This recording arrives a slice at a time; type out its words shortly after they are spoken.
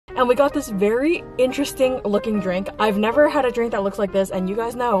And we got this very interesting looking drink. I've never had a drink that looks like this, and you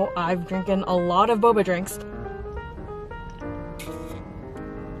guys know I've drinking a lot of boba drinks.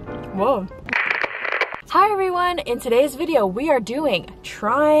 Whoa. Hi everyone, in today's video we are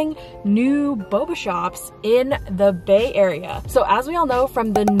trying new boba shops in the Bay Area. So as we all know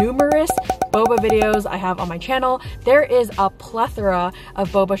from the numerous boba videos I have on my channel, there is a plethora of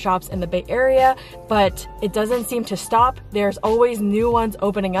boba shops in the Bay Area, but it doesn't seem to stop. There's always new ones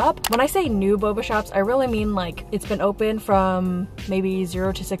opening up. When I say new boba shops, I really mean like it's been open from maybe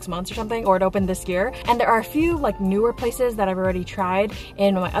 0 to 6 months or something, or it opened this year. And there are a few like newer places that I've already tried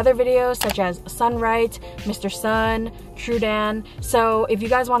in my other videos, such as Sunright, Mr. Sun, Trudan. So if you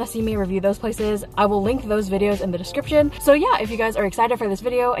guys want to see me review those places, I will link those videos in the description. So yeah, if you guys are excited for this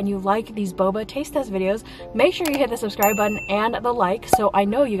video and you like these boba taste test videos, make sure you hit the subscribe button and the like so I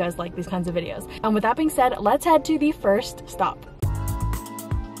know you guys like these kinds of videos. And with that being said, let's head to the first stop.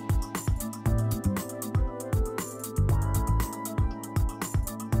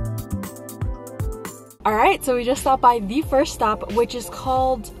 Alright, so we just stopped by the first stop, which is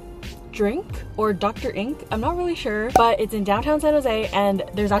called Drink or Dr.ink, I'm not really sure, but it's in downtown San Jose and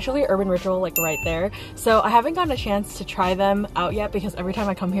there's actually Urban Ritual like right there. So I haven't gotten a chance to try them out yet because every time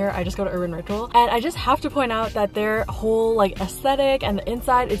I come here I just go to Urban Ritual, and I just have to point out that their whole like aesthetic and the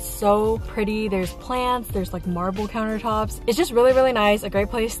inside is so pretty. There's plants, there's like marble countertops. It's just really nice, a great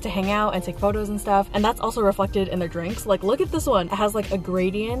place to hang out and take photos and stuff, and that's also reflected in their drinks. Like look at this one, it has like a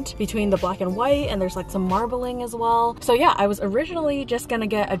gradient between the black and white and there's like some marbling as well. So yeah, I was originally just gonna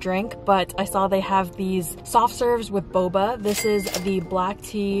get a drink, but I saw they have these soft serves with boba. This is the black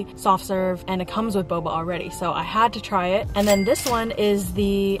tea soft serve and it comes with boba already, so I had to try it. And then this one is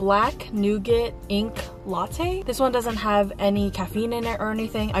the black nougat ink latte. This one doesn't have any caffeine in it or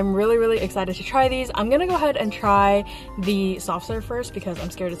anything. I'm really excited to try these. I'm gonna go ahead and try the soft serve first because I'm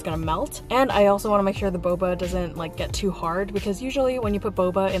scared it's gonna melt, and I also want to make sure the boba doesn't like get too hard, because usually when you put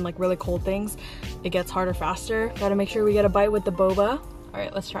boba in like really cold things it gets harder faster. Gotta make sure we get a bite with the boba. All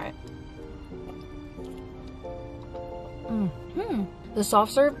right, let's try it. The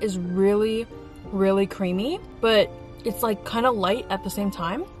soft serve is really creamy, but it's like kind of light at the same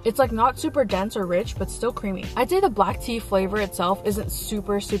time. It's like not super dense or rich, but still creamy. I'd say the black tea flavor itself isn't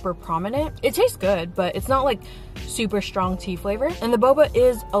super prominent. It tastes good, but it's not like super strong tea flavor. And the boba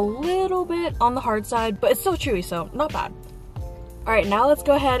is a little bit on the hard side, but it's still chewy, so not bad. All right, now let's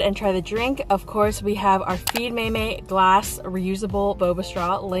go ahead and try the drink. Of course, we have our Feed Meimei glass reusable boba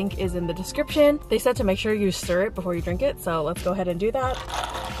straw. Link is in the description. They said to make sure you stir it before you drink it, so let's go ahead and do that.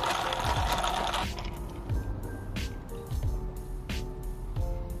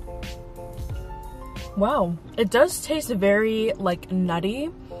 Wow, it does taste very like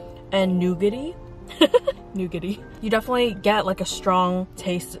nutty and nougaty. Nougaty. You definitely get like a strong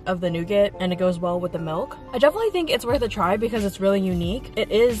taste of the nougat and it goes well with the milk. I definitely think it's worth a try because it's really unique.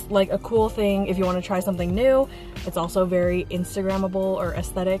 It is like a cool thing if you want to try something new. It's also very Instagrammable or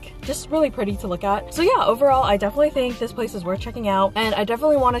aesthetic, just really pretty to look at. So yeah, overall I definitely think this place is worth checking out, and I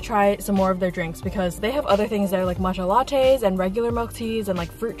definitely want to try some more of their drinks because they have other things there like matcha lattes and regular milk teas and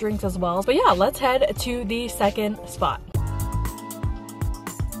like fruit drinks as well. But yeah, let's head to the second spot.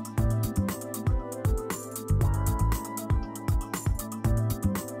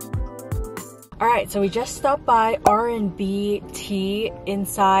 Alright, so we just stopped by R&B Tea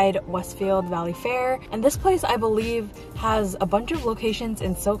inside Westfield Valley Fair, and this place I believe has a bunch of locations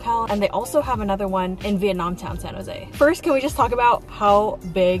in SoCal, and they also have another one in Vietnam Town, San Jose. First, can we just talk about how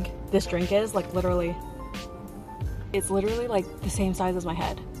big this drink is? Like literally, it's literally like the same size as my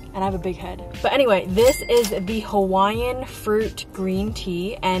head. And I have a big head. But anyway, this is the Hawaiian fruit green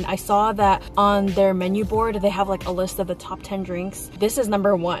tea, and I saw that on their menu board they have like a list of the top 10 drinks. This is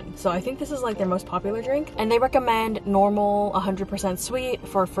number 1, so I think this is like their most popular drink, and they recommend normal 100% sweet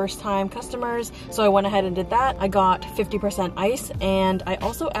for first time customers, so I went ahead and did that. I got 50% ice, and I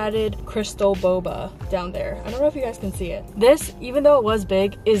also added crystal boba down there. I don't know if you guys can see it. This, even though it was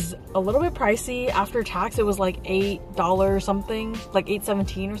big, is a little bit pricey. After tax it was like $8 something, like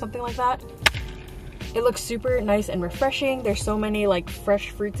 $8.17 or something like that. It looks super nice and refreshing. There's so many like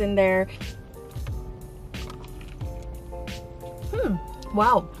fresh fruits in there.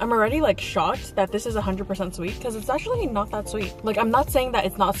 Wow, I'm already like shocked that this is 100% sweet because it's actually not that sweet. Like, I'm not saying that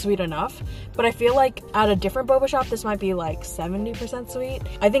it's not sweet enough, but I feel like at a different boba shop this might be like 70% sweet.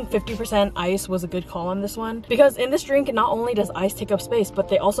 I think 50% ice was a good call on this one, because in this drink not only does ice take up space, but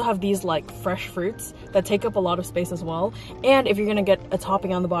they also have these like fresh fruits that take up a lot of space as well. And if you're gonna get a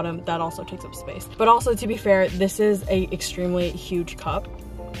topping on the bottom, that also takes up space. But also, to be fair, this is a extremely huge cup.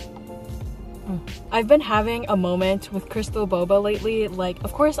 I've been having a moment with crystal boba lately. Like,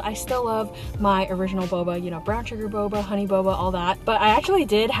 of course, I still love my original boba, you know, brown sugar boba, honey boba, all that. But I actually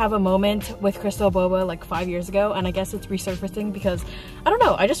did have a moment with crystal boba like 5 years ago, and I guess it's resurfacing because, I don't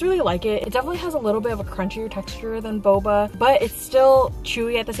know, I just really like it. It definitely has a little bit of a crunchier texture than boba, but it's still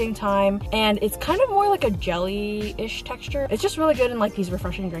chewy at the same time, and it's kind of more like a jelly-ish texture. It's just really good in like these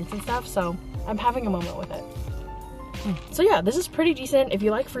refreshing drinks and stuff, so I'm having a moment with it. So yeah, this is pretty decent. If you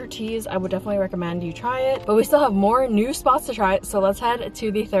like fruit teas, I would definitely recommend you try it. But we still have more new spots to try, so let's head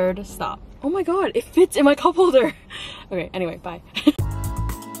to the third stop. Oh my god, it fits in my cup holder. Okay, anyway, bye.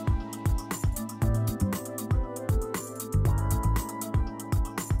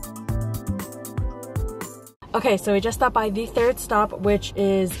 Okay, so we just stopped by the third stop, which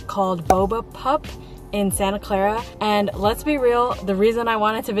is called Boba Pup in Santa Clara, and let's be real, the reason I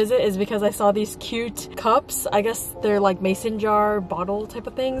wanted to visit is because I saw these cute cups. I guess they're like mason jar bottle type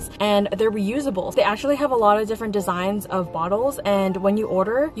of things, and they're reusable. They actually have a lot of different designs of bottles, and when you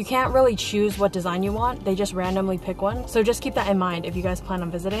order, you can't really choose what design you want. They just randomly pick one, so just keep that in mind if you guys plan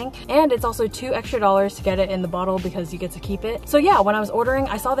on visiting. And it's also $2 extra to get it in the bottle because you get to keep it. So yeah, when I was ordering,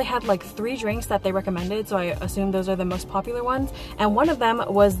 I saw they had like 3 drinks that they recommended, so I assumed those are the most popular ones, and one of them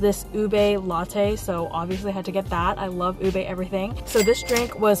was this ube latte, so obviously had to get that. I love ube everything. So this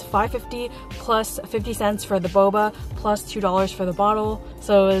drink was $5.50 plus 50 cents for the boba plus $2 for the bottle,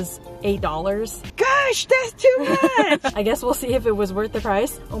 so it was $8. Gosh, that's too much! I guess we'll see if it was worth the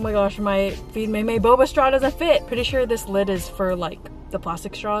price. Oh my gosh, my Feed Meimei boba straw doesn't fit. Pretty sure this lid is for like the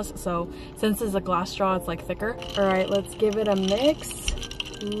plastic straws, so since it's a glass straw, it's like thicker. All right, let's give it a mix.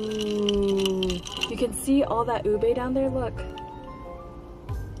 Ooh, you can see all that ube down there, look.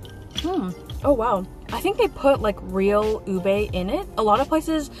 Oh wow, I think they put like real ube in it. A lot of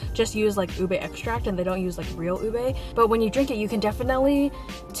places just use like ube extract and they don't use like real ube, but when you drink it, you can definitely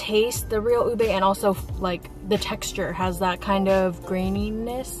taste the real ube, and also like the texture has that kind of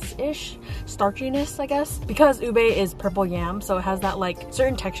graininess-ish, starchiness, I guess, because ube is purple yam, so it has that like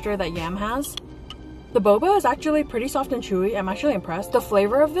certain texture that yam has. The boba is actually pretty soft and chewy. I'm actually impressed. The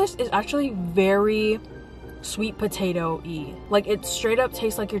flavor of this is actually very sweet potato-y. Like, it straight up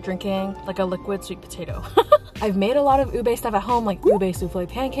tastes like you're drinking like a liquid sweet potato. I've made a lot of ube stuff at home, like ube souffle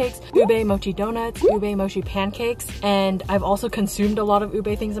pancakes, ube mochi donuts, ube mochi pancakes, and I've also consumed a lot of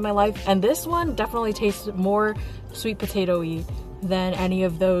ube things in my life, and this one definitely tastes more sweet potato-y than any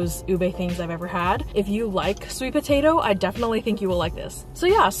of those ube things I've ever had. If you like sweet potato, I definitely think you will like this. So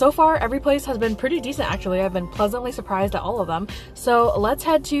yeah, so far every place has been pretty decent actually. I've been pleasantly surprised at all of them. So let's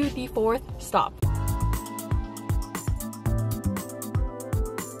head to the fourth stop.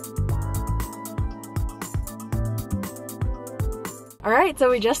 Alright, so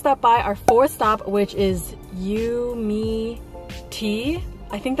we just stopped by our fourth stop, which is Ume Tea.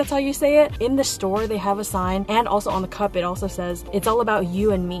 I think that's how you say it. In the store, they have a sign, and also on the cup, it also says, it's all about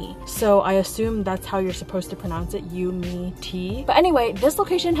you and me. So I assume that's how you're supposed to pronounce it, Ume Tea. But anyway, this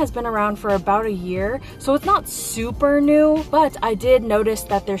location has been around for about a year, so it's not super new, but I did notice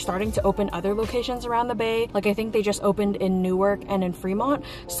that they're starting to open other locations around the Bay. Like, I think they just opened in Newark and in Fremont.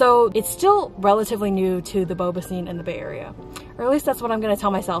 So it's still relatively new to the boba scene in the Bay Area. Or at least that's what I'm gonna tell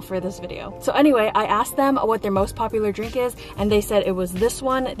myself for this video. So anyway, I asked them what their most popular drink is, and they said it was this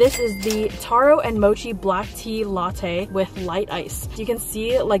one. This is the taro and mochi black tea latte with light ice. You can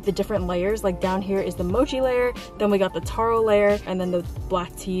see like the different layers. Like down here is the mochi layer, then we got the taro layer, and then the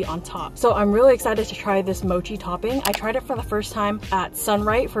black tea on top. So I'm really excited to try this mochi topping. I tried it for the first time at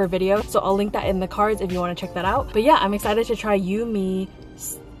Sunright for a video, so I'll link that in the cards if you want to check that out. But yeah, I'm excited to try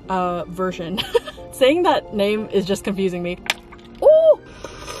Ume's version. Saying that name is just confusing me. Ooh!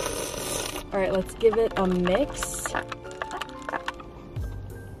 All right, let's give it a mix.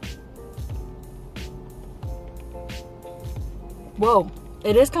 Whoa,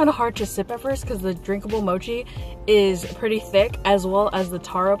 it is kind of hard to sip at first because the drinkable mochi is pretty thick, as well as the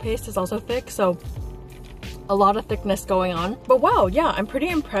taro paste is also thick, so a lot of thickness going on. But wow, yeah, I'm pretty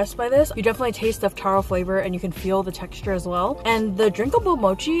impressed by this. You definitely taste the taro flavor and you can feel the texture as well. And the drinkable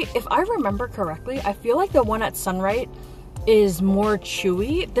mochi, if I remember correctly, I feel like the one at Sunright is more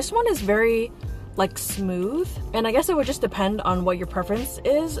chewy. This one is very like smooth, and I guess it would just depend on what your preference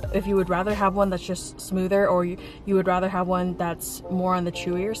is. If you would rather have one that's just smoother, or you would rather have one that's more on the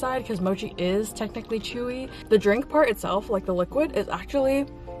chewier side, because mochi is technically chewy. The drink part itself, like the liquid, is actually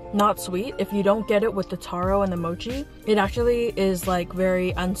not sweet. If you don't get it with the taro and the mochi, it actually is like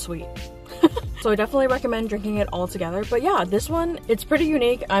very unsweet. So I definitely recommend drinking it all together. But yeah, this one, it's pretty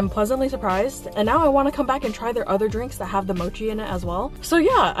unique. I'm pleasantly surprised. And now I want to come back and try their other drinks that have the mochi in it as well. So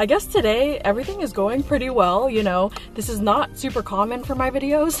yeah, I guess today everything is going pretty well. You know, this is not super common for my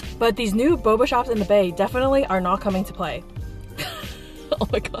videos, but these new boba shops in the Bay definitely are not coming to play. Oh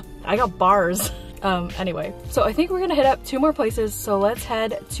my god, I got bars. Anyway, so I think we're gonna hit up 2 more places, so let's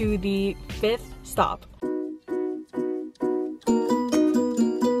head to the 5th stop.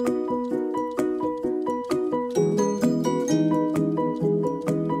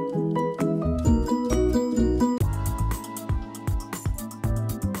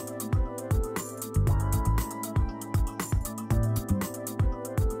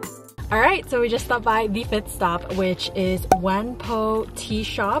 Alright, so we just stopped by the 5th stop, which is Wanpo Tea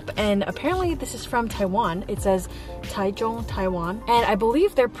Shop, and apparently this is from Taiwan. It says Taichung, Taiwan, and I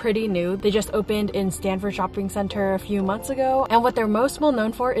believe they're pretty new. They just opened in Stanford Shopping Center a few months ago, and what they're most well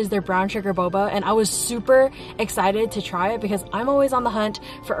known for is their brown sugar boba, and I was super excited to try it because I'm always on the hunt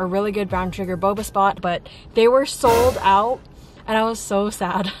for a really good brown sugar boba spot, but they were sold out. And I was so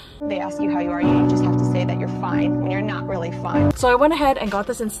sad. They ask you how you are, you just have to say that you're fine when you're not really fine. So I went ahead and got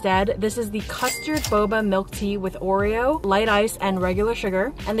this instead. This is the custard boba milk tea with Oreo, light ice, and regular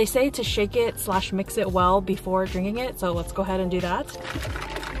sugar. And they say to shake it / mix it well before drinking it. So let's go ahead and do that.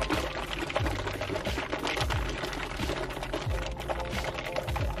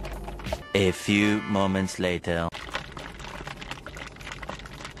 A few moments later.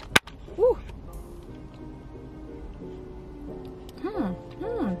 Woo.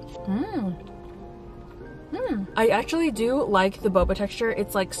 I actually do like the boba texture.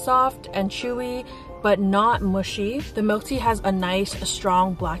 It's like soft and chewy, but not mushy. The milk tea has a nice,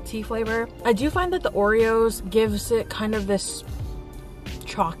 strong black tea flavor. I do find that the Oreos gives it kind of this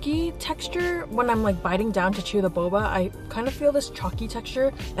chalky texture. When I'm like biting down to chew the boba, I kind of feel this chalky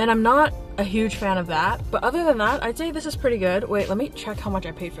texture, and I'm not a huge fan of that. But other than that, I'd say this is pretty good. Wait, let me check how much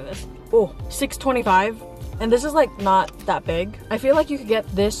I paid for this. Oh, $6.25. And this is like not that big. I feel like you could get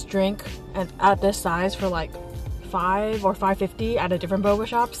this drink at this size for like $5 or $5.50 at a different boba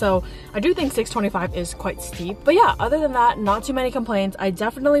shop, so I do think $6.25 is quite steep. But yeah, other than that, not too many complaints. I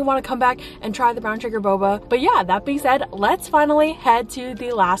definitely want to come back and try the brown sugar boba. But yeah, that being said, let's finally head to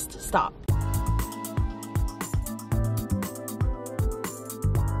the last stop.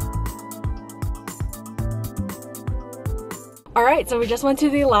 Alright, so we just went to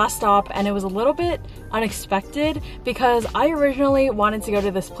the last stop, and it was a little bit unexpected because I originally wanted to go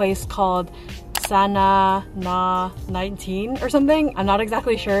to this place called Sana Na 19 or something. I'm not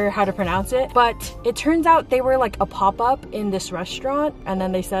exactly sure how to pronounce it, but it turns out they were like a pop-up in this restaurant, and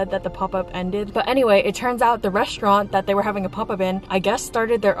then they said that the pop-up ended. But anyway, it turns out the restaurant that they were having a pop-up in, I guess,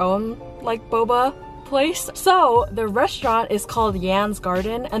 started their own like boba place. So the restaurant is called Yan's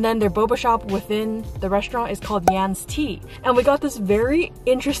Garden, and then their boba shop within the restaurant is called Yan's Tea. And we got this very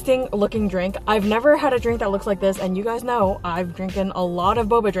interesting looking drink. I've never had a drink that looks like this, and you guys know I've drinking a lot of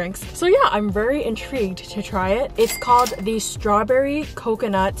boba drinks. So yeah, I'm very intrigued to try it. It's called the Strawberry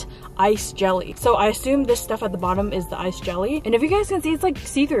Coconut Ice Jelly. So I assume this stuff at the bottom is the ice jelly. And if you guys can see, it's like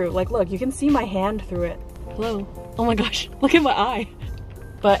see-through. Like look, you can see my hand through it. Hello. Oh my gosh, look at my eye.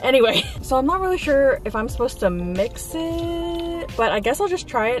 But anyway, so I'm not really sure if I'm supposed to mix it, but I guess I'll just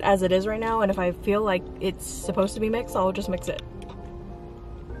try it as it is right now, and if I feel like it's supposed to be mixed, I'll just mix it.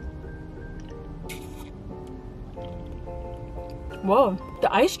 Whoa,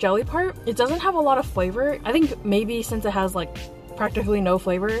 the ice jelly part, it doesn't have a lot of flavor. I think maybe since it has like practically no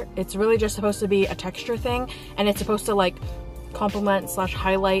flavor, it's really just supposed to be a texture thing, and it's supposed to like complement /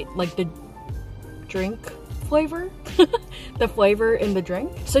 highlight like the drink flavor. The flavor in the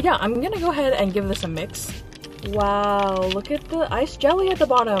drink. So yeah, I'm gonna go ahead and give this a mix. Wow, look at the ice jelly at the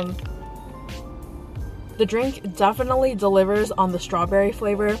bottom. The drink definitely delivers on the strawberry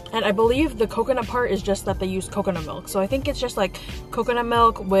flavor, and I believe the coconut part is just that they use coconut milk. So I think it's just like coconut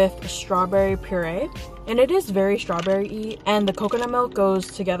milk with strawberry puree, and it is very strawberry-y, and the coconut milk goes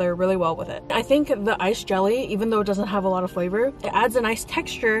together really well with it. I think the ice jelly, even though it doesn't have a lot of flavor, it adds a nice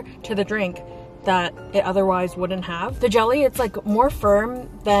texture to the drink that it otherwise wouldn't have. The jelly, it's like more firm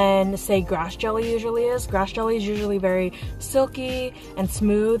than say grass jelly usually is. Grass jelly is usually very silky and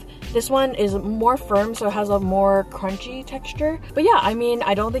smooth. This one is more firm, so it has a more crunchy texture. But yeah, I mean,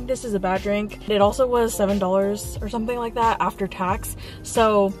 I don't think this is a bad drink. It also was $7 or something like that after tax.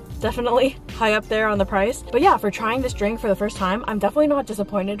 So definitely high up there on the price. But yeah, for trying this drink for the first time, I'm definitely not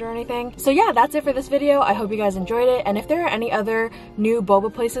disappointed or anything. So yeah, that's it for this video. I hope you guys enjoyed it. And if there are any other new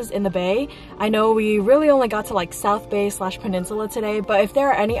boba places in the Bay, I know we really only got to like South Bay / Peninsula today, but if there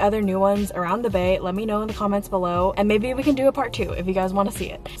are any other new ones around the Bay, let me know in the comments below, and maybe we can do a part 2 if you guys want to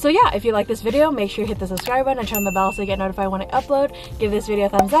see it. So yeah, if you like this video, make sure you hit the subscribe button and turn on the bell so you get notified when I upload. Give this video a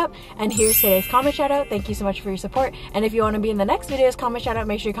thumbs up, and here's today's comment shout out. Thank you so much for your support, and if you want to be in the next video's comment shout out,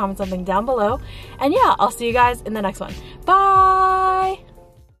 make sure you comment something down below. And yeah, I'll see you guys in the next one. Bye!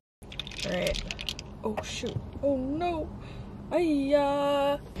 Alright. Oh shoot. Oh no.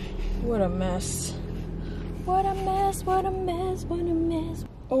 Ayya. What a mess. What a mess, what a mess, what a mess.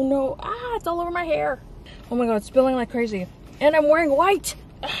 Oh no. Ah, it's all over my hair. Oh my god, it's spilling like crazy. And I'm wearing white.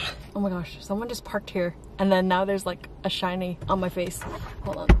 Oh my gosh, someone just parked here. And then now there's like a shiny on my face.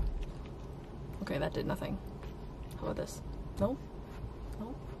 Hold on. Okay, that did nothing. How about this? No?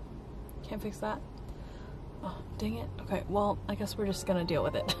 No? Can't fix that? Oh, dang it. Okay, well, I guess we're just gonna deal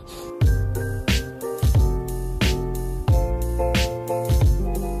with it.